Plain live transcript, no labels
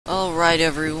Alright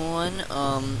everyone,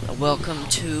 welcome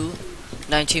to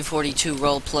 1942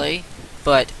 Roleplay,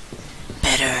 but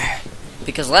better.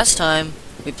 Because last time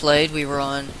we played, we were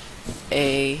on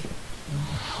a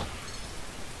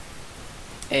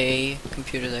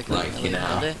computer that couldn't really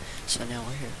handle it, so now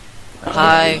we're here.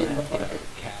 Hi.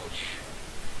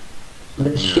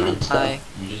 Hi.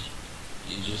 You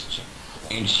just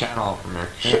change channel from your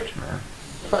character, man.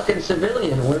 Fucking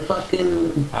civilian, we're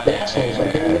fucking assholes.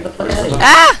 Okay, get the fuck out of here.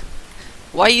 Ah!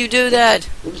 Why you do that?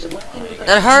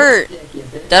 That hurt!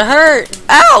 That hurt!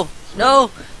 Ow! No!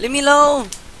 Leave me alone!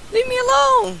 Leave me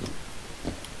alone!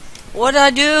 What did I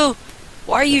do?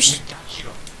 Why are you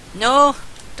No!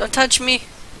 Don't touch me!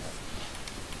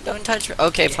 Don't touch me.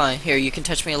 Okay, fine. Here, you can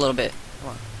touch me a little bit.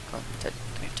 Come on. Come on. Come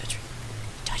here, touch me.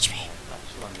 Touch me.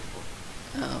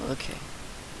 Oh, okay.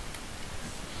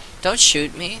 Don't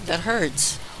shoot me. That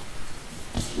hurts.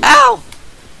 Ow!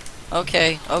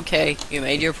 Okay, okay. You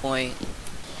made your point.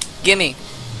 Gimme.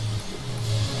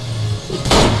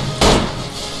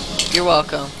 You're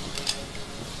welcome.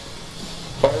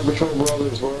 Fire Patrol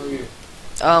brothers, where are you?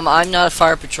 I'm not a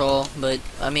fire patrol, but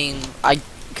I mean, I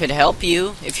could help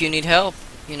you if you need help,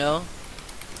 you know.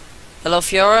 Hello,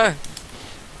 Fiora.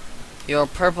 You're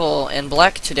purple and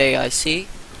black today, I see.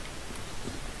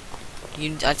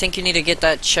 I think you need to get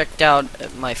that checked out,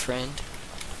 my friend.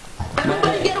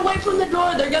 Everybody get away from the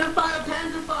door! They're gonna fire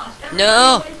Panzerfaust! Everybody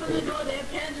No! get away from the door, they have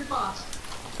Panzerfaust!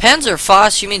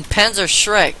 Panzerfaust? You mean Panzer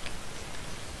Shrek?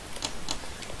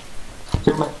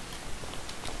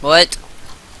 What?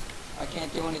 I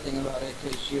can't do anything about it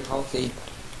because you're healthy.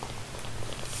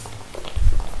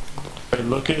 Hey,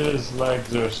 look at his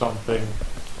legs or something.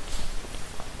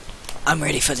 I'm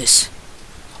ready for this.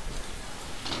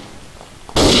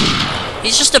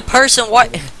 He's just a person.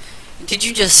 What? Did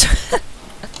you just?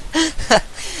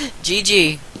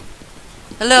 GG.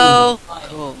 Hello.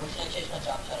 Cool.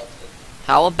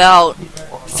 How about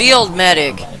field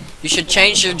medic? You should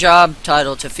change your job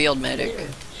title to field medic.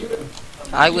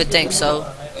 I would think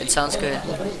so. It sounds good.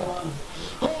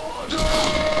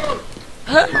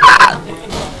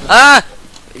 Ah!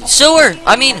 Sewer!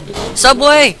 I mean,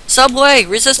 subway! Subway!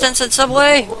 Resistance at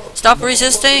subway! Stop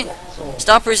resisting!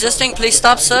 Stop resisting! Please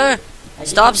stop, sir!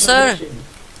 Stop, sir!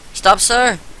 Stop,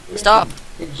 sir! Stop!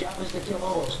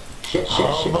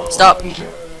 Stop!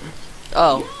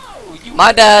 Oh.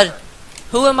 My bad!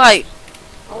 Who am I?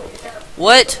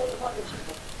 What?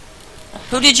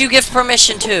 Who did you give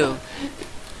permission to?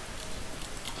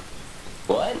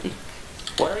 What?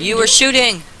 You were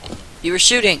shooting! You were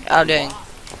shooting! Oh dang.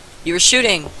 You were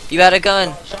shooting! You had a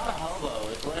gun! Shot a hobo.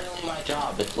 It's literally my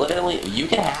job. It's literally... You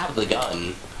can have the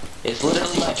gun. It's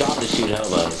literally my job to shoot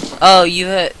hobos. Oh, you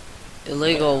hit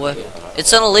illegal weapon.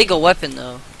 It's an illegal weapon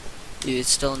though. It's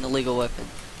still an illegal weapon.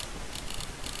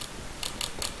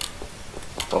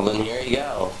 Well then here you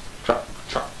go. Truck.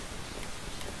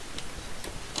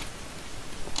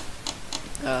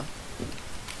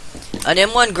 An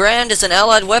M1 Grand is an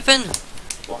allied weapon?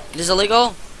 It is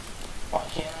illegal? Why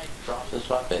can't I drop this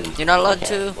weapon? You're not allowed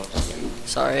to?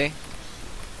 Sorry.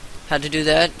 Had to do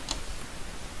that.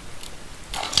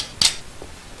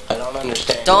 I don't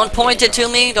understand. Don't point it to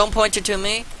me. Don't point it to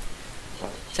me.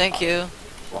 Thank you.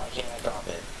 Why can't I drop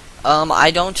it?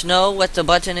 I don't know what the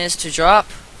button is to drop.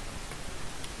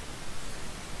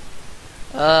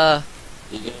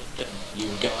 You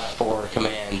go at 4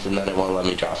 commands and then it won't let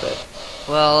me drop it.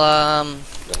 Well,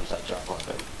 Then it says drop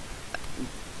weapon.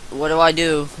 what do I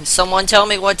do? Someone tell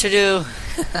me what to do.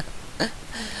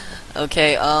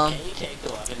 Okay, Can you take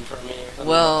the weapon from me or something?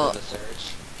 well, For the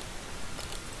search?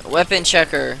 weapon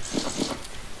checker.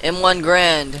 M1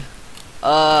 Grand.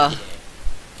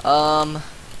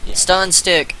 Stun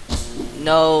stick.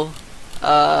 No.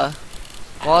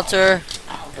 Walter.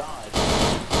 Oh god.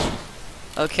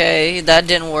 Okay, that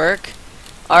didn't work.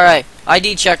 Alright,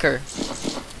 ID checker.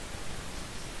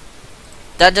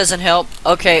 That doesn't help.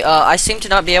 Okay, I seem to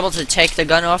not be able to take the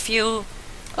gun off you.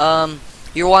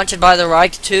 You're wanted by the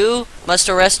Reich too. Must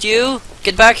arrest you.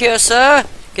 Get back here, sir.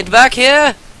 Get back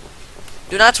here.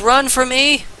 Do not run from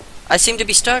me. I seem to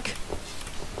be stuck.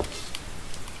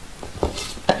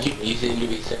 You seem to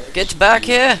be searched. Get back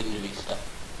here. You seem to be stuck.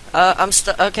 I'm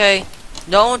stuck. Okay.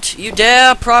 Don't you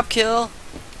dare prop kill.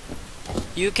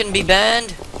 You can be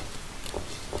banned.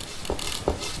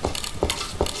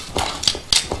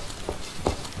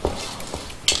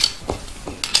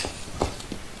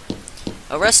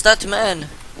 Arrest that man.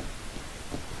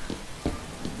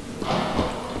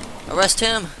 Arrest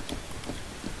him.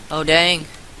 Oh dang.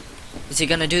 Is he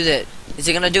gonna do that? Is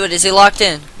he gonna do it? Is he locked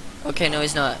in? Okay, no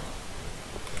he's not.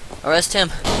 Arrest him.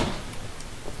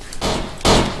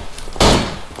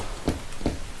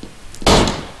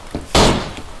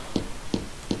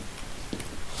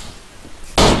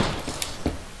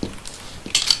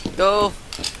 go.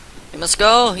 We must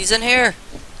go. He's in here.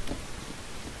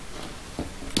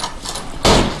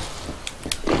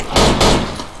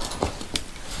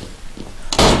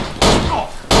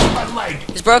 My leg.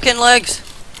 He's broken legs.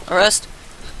 Arrest.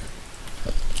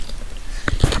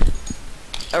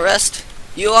 Arrest.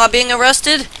 You are being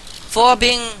arrested for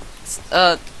being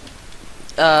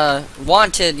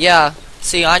wanted. Yeah.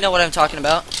 See, I know what I'm talking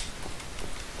about.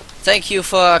 Thank you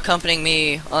for accompanying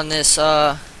me on this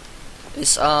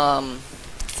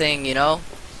thing, you know.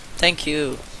 Thank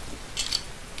you.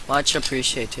 Much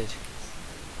appreciated.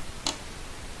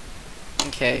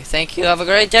 Okay, thank you. Have a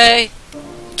great day.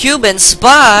 Cuban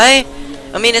spy.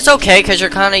 I mean, it's okay because you're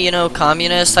kind of, you know,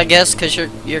 communist, I guess, because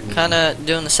you're kind of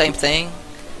doing the same thing.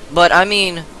 But I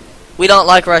mean, we don't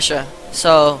like Russia,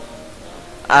 so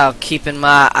I'll keeping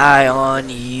my eye on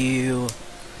you.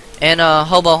 And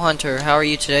Hobo Hunter, how are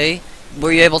you today?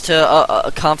 Were you able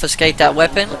to confiscate that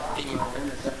weapon?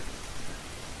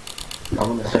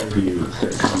 I'm gonna serve you.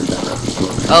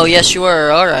 Oh yes, you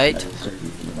were. All right.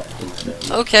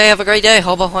 Okay, have a great day,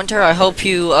 Hobo Hunter. I hope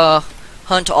you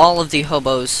hunt all of the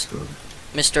hobos,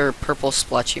 Mr. Purple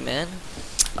Splotchy Man.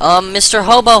 Mr.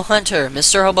 Hobo Hunter,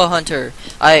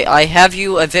 I have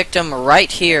you a victim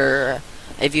right here.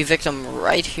 I have you a victim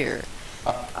right here.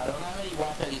 I don't have any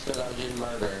weapons because I was just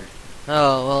murdered.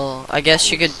 Oh well, I guess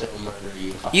you could. Still murder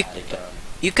you. If I You- had a gun.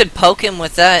 You could poke him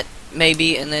with that,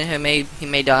 maybe, and then he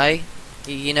may die.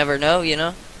 You never know, you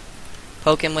know.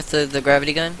 Poke him with the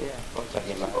gravity gun. Yeah, 1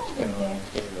 second. I'm just gonna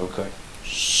get it real quick.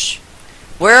 Shh.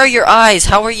 Where are your eyes?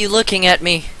 How are you looking at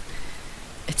me?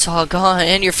 It's all gone.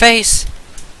 And your face.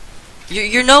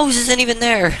 Your nose isn't even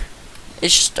there.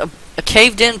 It's just a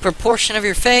caved-in proportion of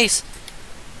your face.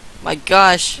 My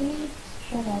gosh.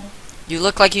 You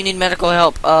look like you need medical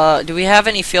help. Do we have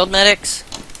any field medics?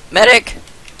 Medic!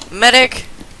 Medic!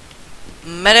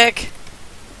 Medic!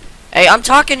 Hey, I'm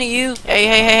talking to you.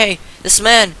 Hey. This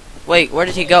man. Wait, where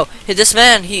did he go? Hey, this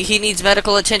man, he needs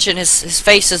medical attention. His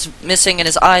face is missing and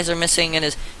his eyes are missing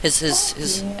and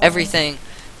his everything.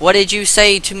 What did you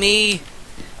say to me?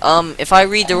 If I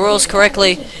read the rules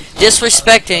correctly,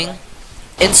 disrespecting,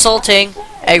 insulting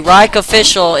a Reich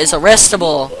official is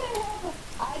arrestable.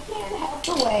 I can't help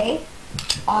the way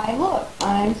I look.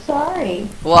 I'm sorry.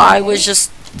 Well, I was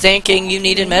just thinking you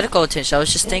needed medical attention. I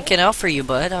was just thinking out for you,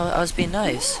 bud. I was being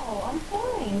nice. No, I'm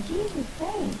fine. Jesus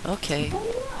Christ. Okay. You're not.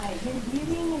 You're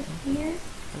being a fierce.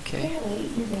 Okay. Clearly,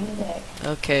 you're being a dick.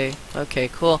 Okay,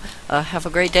 cool. Have a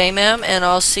great day, ma'am, and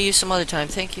I'll see you some other time.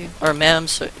 Thank you. Or ma'am,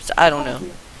 so, I don't know.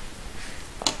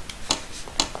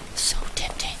 So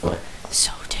tempting.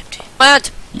 So tempting.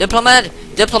 Diplomat.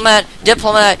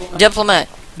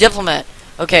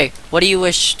 Okay, what do you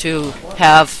wish to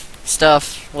have?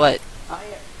 Stuff. What? I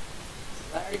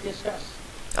already discussed.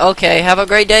 Okay, have a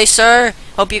great day, sir.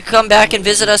 Hope you come back and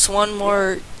visit us one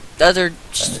more other...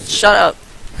 Shut up.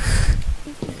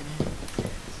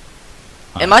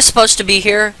 Am I supposed to be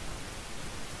here?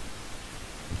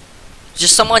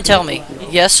 Just someone tell me.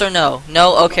 Yes or no?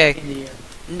 No? Okay.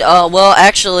 Well,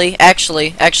 actually,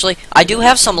 I do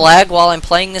have some lag while I'm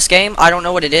playing this game. I don't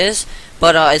know what it is,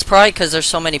 but it's probably because there's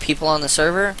so many people on the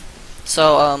server.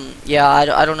 So, yeah,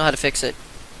 I don't know how to fix it.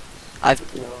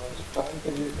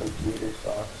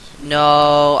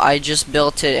 No, I just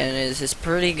built it and it's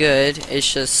pretty good.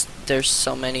 It's just there's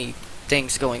so many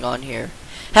things going on here.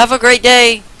 Have a great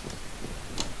day.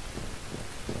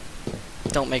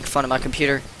 Don't make fun of my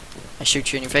computer. I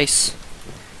shoot you in your face.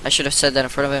 I should have said that in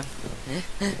front of him.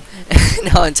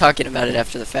 No, I'm talking about it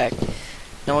after the fact.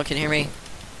 No one can hear me.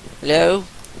 Hello?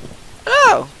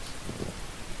 Hello?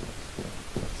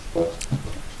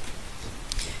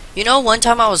 You know, one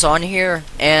time I was on here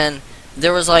and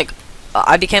there was like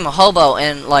I became a hobo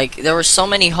and like there were so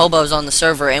many hobos on the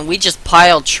server and we just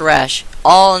piled trash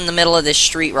all in the middle of this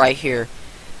street right here.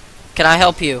 Can I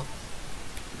help you?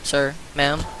 Sir?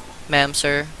 Ma'am? Ma'am,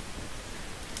 sir?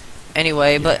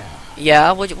 Anyway, but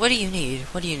yeah, what do you need?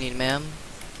 What do you need, ma'am?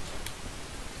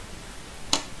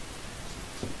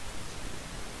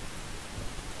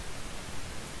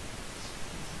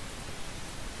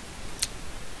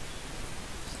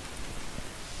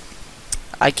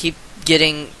 I keep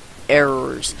getting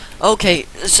errors. Okay,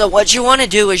 so what you want to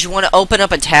do is you want to open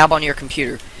up a tab on your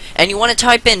computer and you want to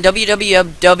type in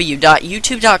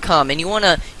www.youtube.com and you want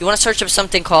to search up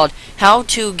something called how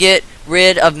to get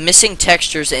rid of missing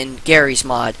textures in Garry's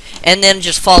mod and then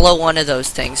just follow one of those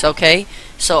things, okay?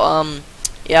 So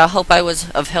yeah, I hope I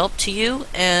was of help to you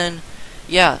and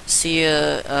yeah, see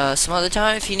you some other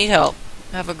time if you need help.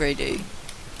 Have a great day.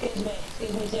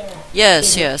 Excuse me, sir.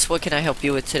 Yes, what can I help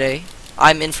you with today?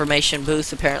 I'm information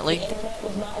booth apparently. The internet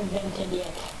was not invented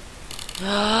yet.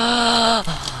 Oh,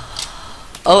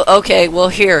 okay. Well,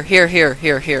 here.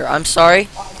 I'm sorry,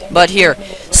 but here.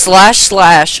 /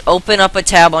 open up a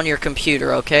tab on your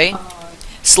computer, okay?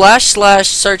 /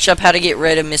 search up how to get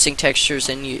rid of missing textures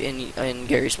in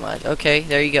Gary's mod. Okay,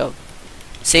 there you go.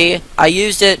 See, I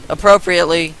used it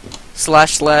appropriately. /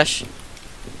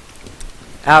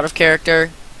 out of character.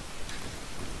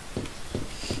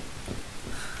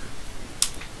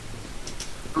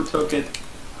 Who took it?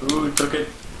 Who took it?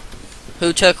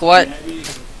 Who took what?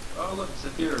 Oh, look, it's a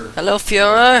Führer. Hello,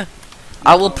 Führer.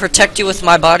 I will protect you with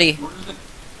my body. Where's the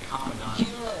Commandant?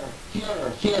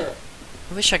 Here.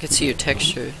 I wish I could see your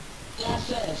texture. The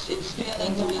SS is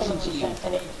failing to listen to you.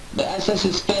 The SS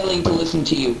is failing to listen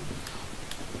to you.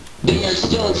 They are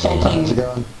still insulting.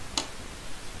 I'm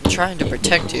trying to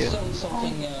protect you. Still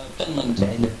insulting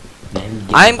Finland.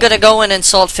 I'm gonna go and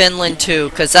insult Finland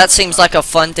too, cause that seems like a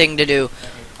fun thing to do.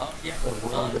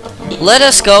 Let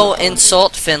us go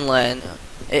insult Finland.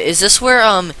 Is this where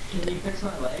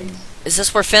Is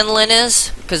this where Finland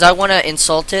is? Cause I wanna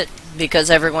insult it because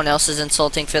everyone else is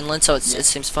insulting Finland, so it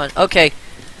seems fun. Okay,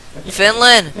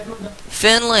 Finland.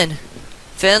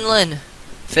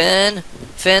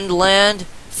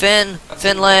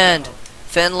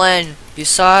 You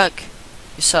suck.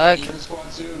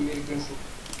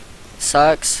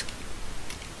 Sucks.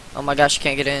 Oh my gosh, you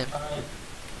can't get in.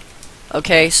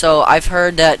 Okay, so I've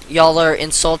heard that y'all are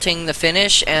insulting the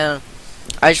Finnish, and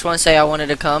I just want to say I wanted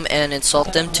to come and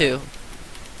insult them too.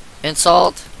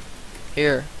 Insult.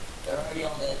 Here.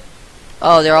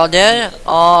 Oh, they're all dead?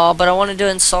 Oh, but I wanted to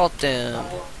insult them.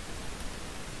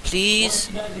 Please?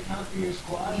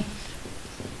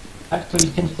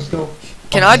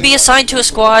 Can I be assigned to a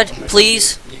squad,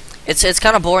 please? It's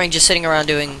kind of boring just sitting around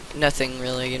doing nothing,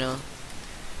 really, you know.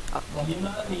 Well, you're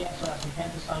not in the SS. We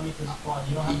can't assign you to the squad.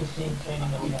 You don't have the same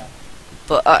training that we have.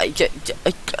 But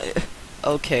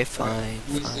okay, fine.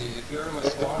 If you're in my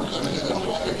squad,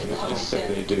 I say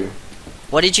they do.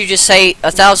 What did you just say?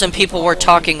 1,000 people were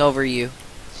talking over you.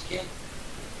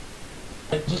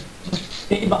 Just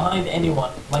stay behind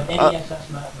anyone, like any SS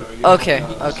member. Okay.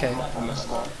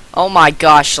 Oh my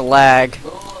gosh, lag.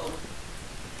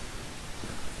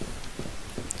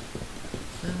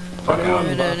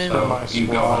 You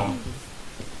go home.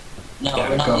 No, Yeah,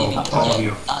 we're not go. leaving All of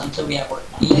you. until we have work.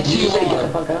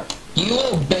 You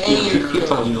obey your Führer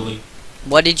told you to leave.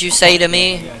 What did you say to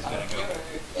me? You guys gotta go.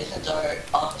 It's our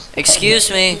Excuse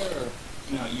me.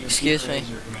 No, you Excuse me. is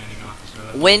your commanding officer.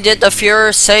 That's When did the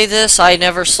Führer say this? I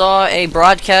never saw a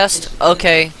broadcast.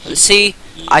 Okay, see,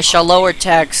 I shall lower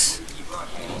tax.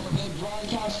 They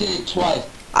broadcasted it twice.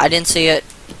 I didn't see it.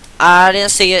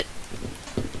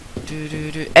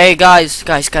 Hey guys,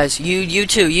 you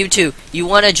two. You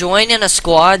want to join in a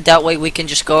squad? That way we can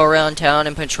just go around town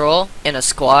and patrol in a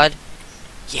squad.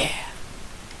 Yeah.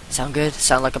 Sound good?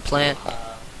 Sound like a plan?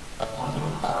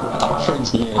 Our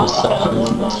friend's here,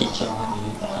 so teaching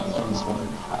things work.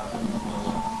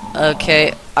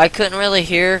 Okay, I couldn't really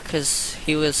hear because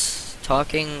he was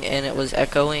talking and it was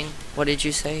echoing. What did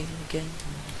you say again?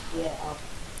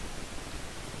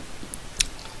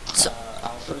 So,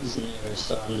 Alfred's near,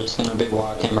 so I'm just gonna be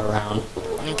walking around.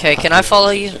 okay, can I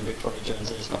follow you? Before he joins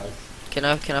his squad. Can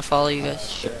I follow you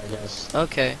guys? Sure, I guess.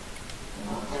 Okay.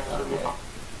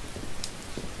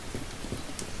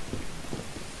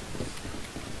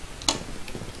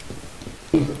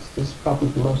 Jesus, this is probably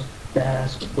the most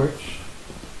badass British.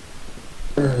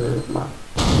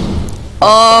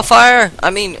 Oh, fire! I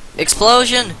mean,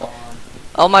 explosion!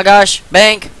 Oh my gosh!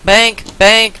 Bank! Bank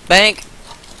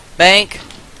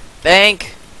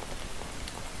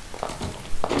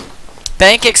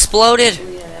exploded!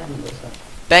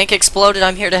 Bank exploded,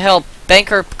 I'm here to help.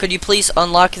 Banker, could you please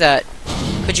unlock that?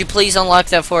 Could you please unlock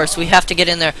that for us? We have to get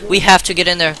in there.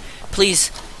 Please.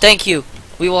 Thank you.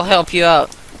 We will help you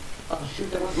out. Oh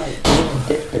shoot, that was my little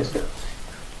dick pistol.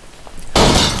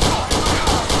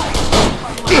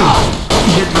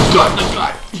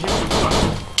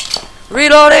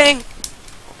 Reloading!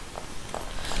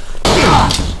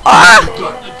 Ah!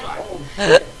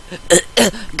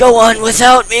 Go on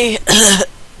without me.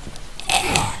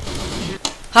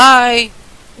 Hi.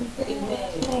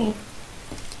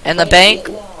 And the bank.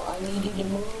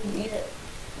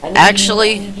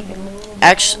 Actually.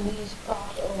 It's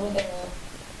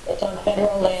on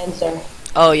federal land, sir.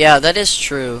 Oh yeah, that is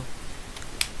true.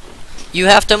 You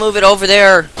have to move it over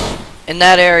there. In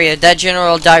that area, that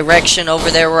general direction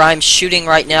over there where I'm shooting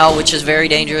right now, which is very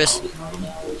dangerous.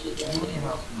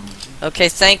 Okay,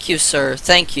 thank you, sir.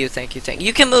 Thank you.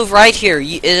 You can move right here.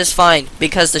 It is fine,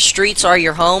 because the streets are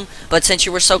your home, but since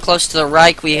you were so close to the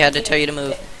Reich, we had to tell you to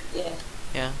move. Yeah.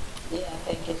 Yeah. Yeah,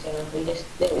 thank you, sir. We just,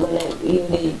 when you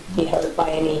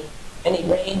any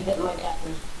raids that might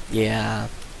happen. Yeah.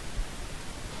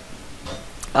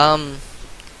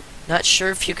 Not sure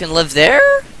if you can live there?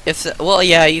 Well,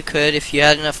 yeah, you could if you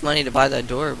had enough money to buy that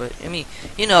door, but I mean,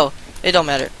 you know, it don't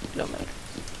matter. It don't matter.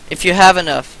 If you have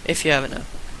enough.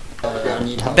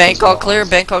 Bank all clear?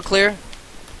 Bank all clear?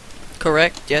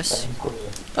 Correct? Yes?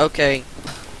 Okay.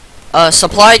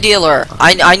 Supply dealer.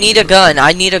 I need a gun.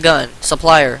 I need a gun.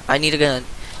 Supplier. I need a gun.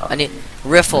 I need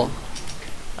rifle.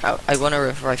 I want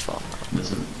a rifle.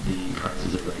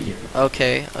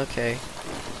 Okay, okay.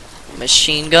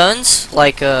 Machine guns,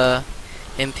 like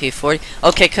MP40.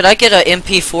 Okay, could I get a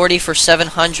MP40 for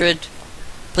 700?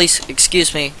 Please,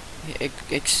 excuse me.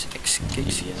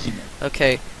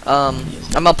 Okay, I'm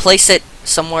gonna place it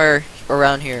somewhere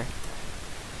around here.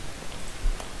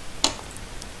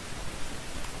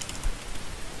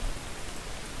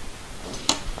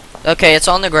 Okay, it's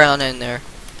on the ground in there.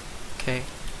 Okay.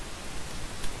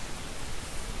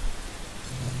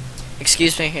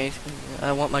 Excuse me, hey,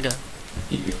 I want my gun.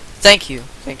 Thank you,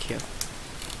 thank you.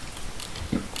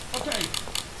 Okay.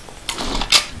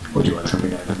 What do you want from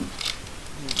me, Ivan?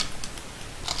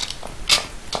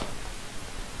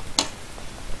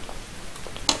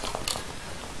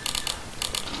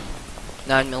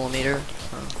 9mm.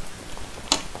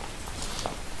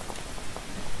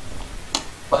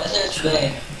 Why is there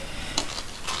today?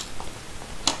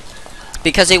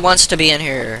 Because he wants to be in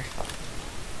here.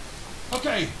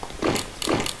 Okay.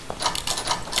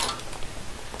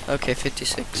 Okay,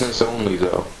 56. Business only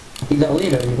though. He's a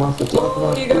leader. He wants to talk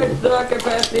about. You guys suck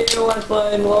capacity in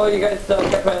Westline. Whoa, you guys suck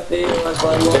capacity in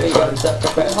Westline. Whoa, you guys suck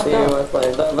capacity in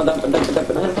Westline.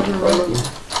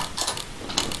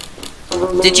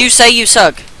 Did you say you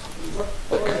suck?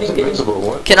 Invincible,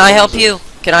 what? Can I help you?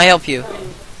 Can I help you?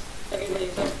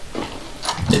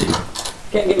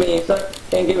 Can't give me you suck.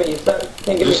 Can't give me you suck.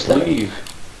 Can't give me you Just suck. leave.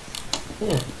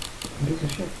 Yeah. Piece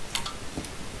of shit.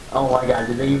 Oh my god,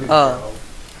 did they even Oh. know?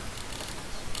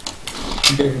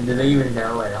 Did they even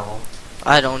know at all?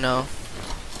 I don't know.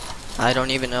 I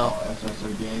don't even know.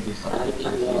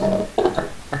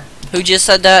 Who just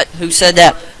said that? Who said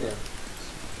that?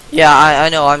 Yeah, I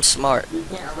know, I'm smart. You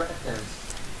can't arrest him.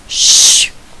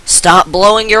 Shh! Stop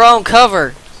blowing your own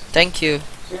cover! Thank you.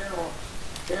 Cheryl,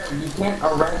 you can't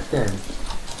arrest him.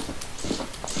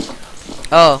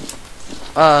 Oh.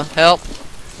 Help.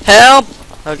 Help!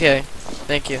 Okay.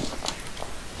 Thank you.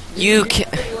 You can.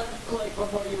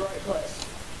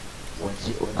 What's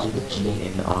your G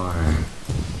in R?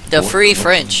 The free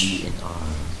French. G in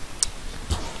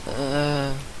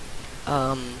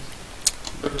R?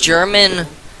 German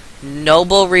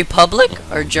Noble Republic?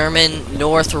 Or German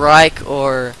North Reich?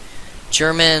 Or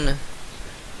German,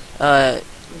 German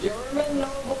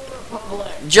Noble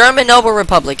Republic. German Noble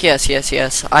Republic, yes, yes,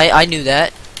 yes. I knew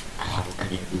that. How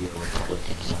can it be a republic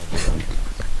inside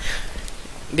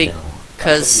the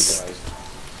Because...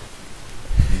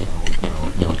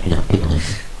 No, you're not feeling.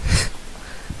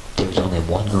 There's only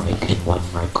one Reich and one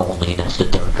Reich only, and that's the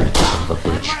third Reich, son of a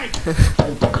bitch.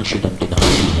 Don't can shoot him, do not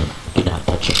shoot him. Do not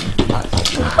touch him, do not touch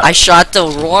him. I shot the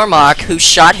Rormach who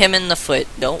shot him in the foot.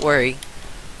 Don't worry.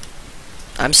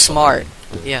 I'm smart.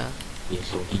 Yeah. Yeah,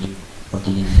 so what do you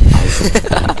need?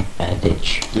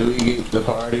 Bandage. Do we get the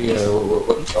party or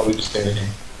what? Are we just standing here?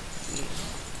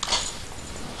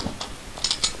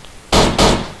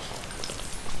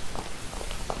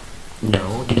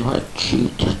 No, do not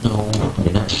shoot. No,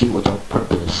 do not shoot without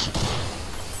purpose.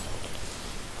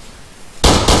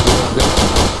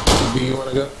 Do you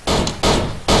wanna go?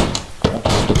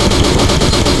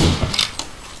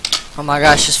 Oh my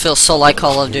gosh, this feels so like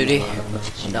Call of Duty.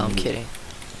 No, I'm kidding.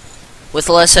 With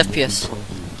less FPS.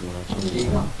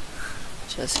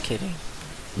 Just kidding.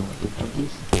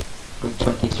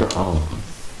 20s are all.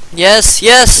 Yes,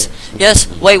 yes, yes.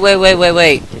 Wait. Wait.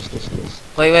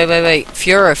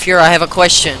 Führer, I have a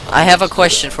question. I have a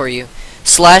question for you.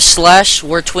 /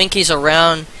 were Twinkies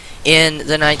around in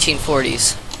the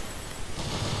 1940s?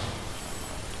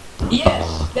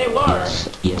 Yes, they were.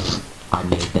 Yes, I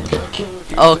made them.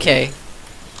 Okay.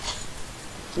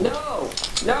 No.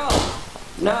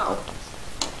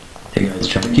 Hey guys,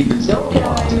 trying to keep this. Don't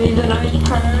die me, the nice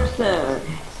person.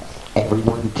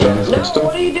 Everyone No,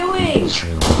 what are you doing?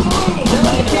 true. No,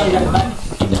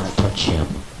 Do not touch him.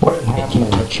 If you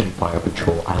touch him, Fire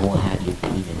Patrol, I will have your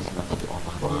penis nothing on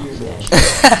my mom's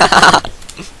dashboard.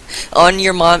 On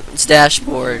your mom's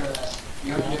dashboard.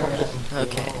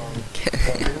 Okay.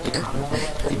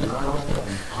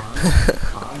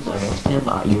 Arrest him,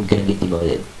 you're gonna get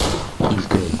demoted. He's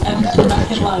good.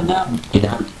 Back in line now. Do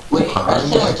not. Wait,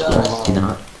 arrest him or don't? Do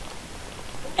not.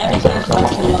 Everything's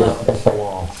back in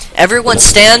line. Everyone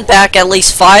stand back at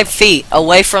least 5 feet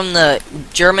away from the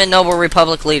German Noble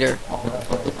Republic leader.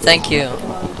 Thank you.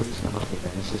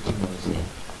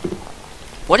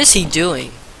 What is he doing?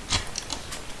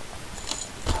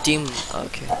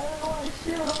 Okay.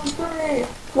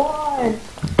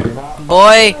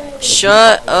 Boy,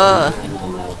 shut up.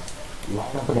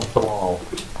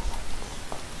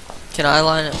 Can I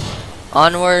line up?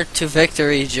 Onward to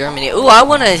victory, Germany. Ooh, I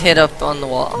want to hit up on the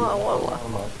wall.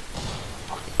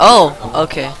 Oh,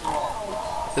 okay.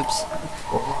 Oops.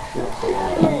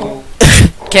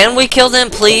 Can we kill them,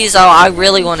 please? Oh, I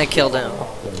really want to kill them.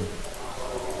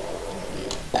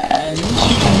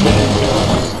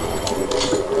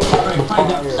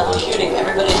 Stop shooting.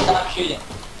 Everybody stop shooting.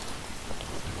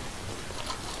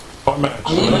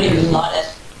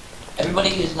 Everybody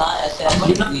who's not SS,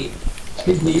 leave.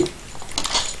 Please leave.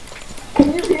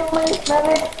 Can you heal me,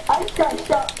 medic? I just got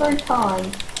shot 3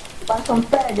 times by some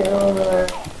faggot over there.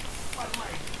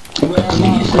 Where am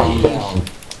I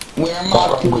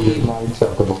to leave?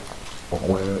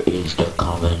 Where is the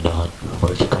commandant?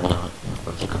 Where's the commandant?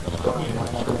 Where's the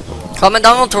commandant?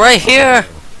 Commandant right here!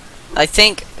 I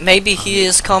think maybe he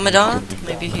is Commandant?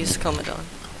 Maybe he's Commandant.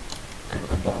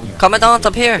 Commandant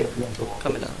up here!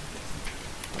 Commandant.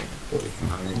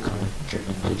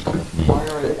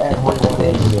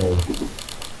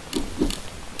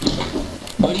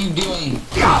 What are you doing?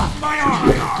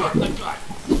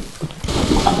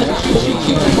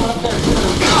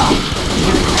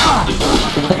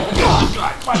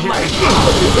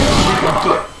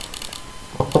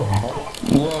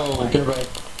 Whoa, get right.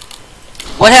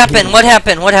 What happened? What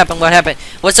happened? What happened? What happened?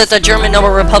 Was it the German Noble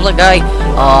Republic guy?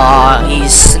 Aw,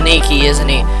 he's sneaky, isn't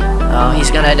he? Oh,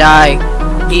 he's gonna die.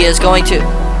 He is going to...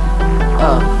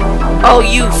 Oh,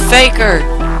 you faker!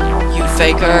 You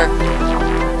faker.